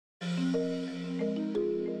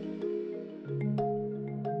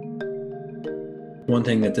One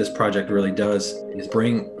thing that this project really does is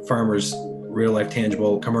bring farmers real-life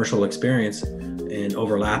tangible commercial experience and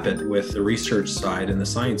overlap it with the research side and the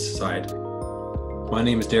science side. My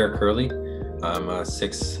name is Derrick Curley. I'm a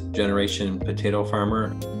sixth-generation potato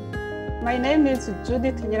farmer. My name is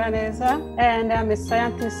Judith Nyiraneza, and I'm a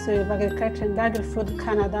scientist with Agriculture and Agri-Food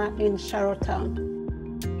Canada in Charlottetown.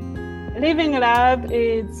 Living Lab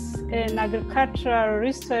is an agricultural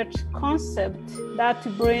research concept that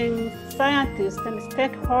brings scientists and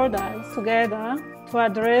stakeholders together to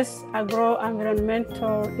address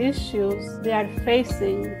agro-environmental issues they are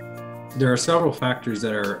facing. There are several factors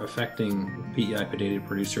that are affecting P.E.I potato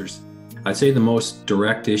producers. I'd say the most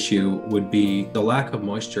direct issue would be the lack of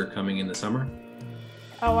moisture coming in the summer.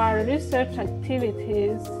 Our research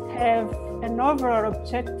activities have an overall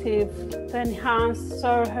objective to enhance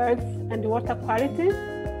soil health and water quality.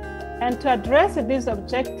 And to address this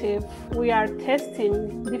objective, we are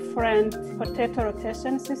testing different potato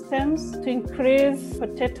rotation systems to increase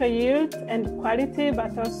potato yield and quality,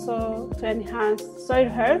 but also to enhance soil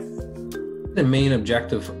health. The main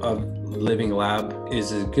objective of Living Lab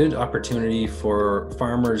is a good opportunity for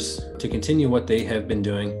farmers to continue what they have been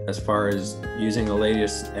doing as far as using the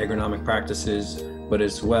latest agronomic practices, but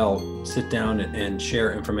as well sit down and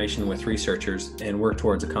share information with researchers and work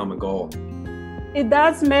towards a common goal. It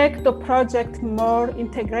does make the project more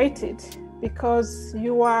integrated because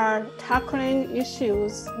you are tackling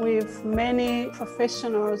issues with many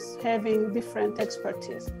professionals having different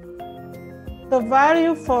expertise. The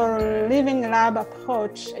value for Living Lab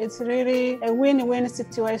approach is really a win-win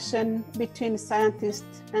situation between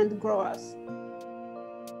scientists and growers.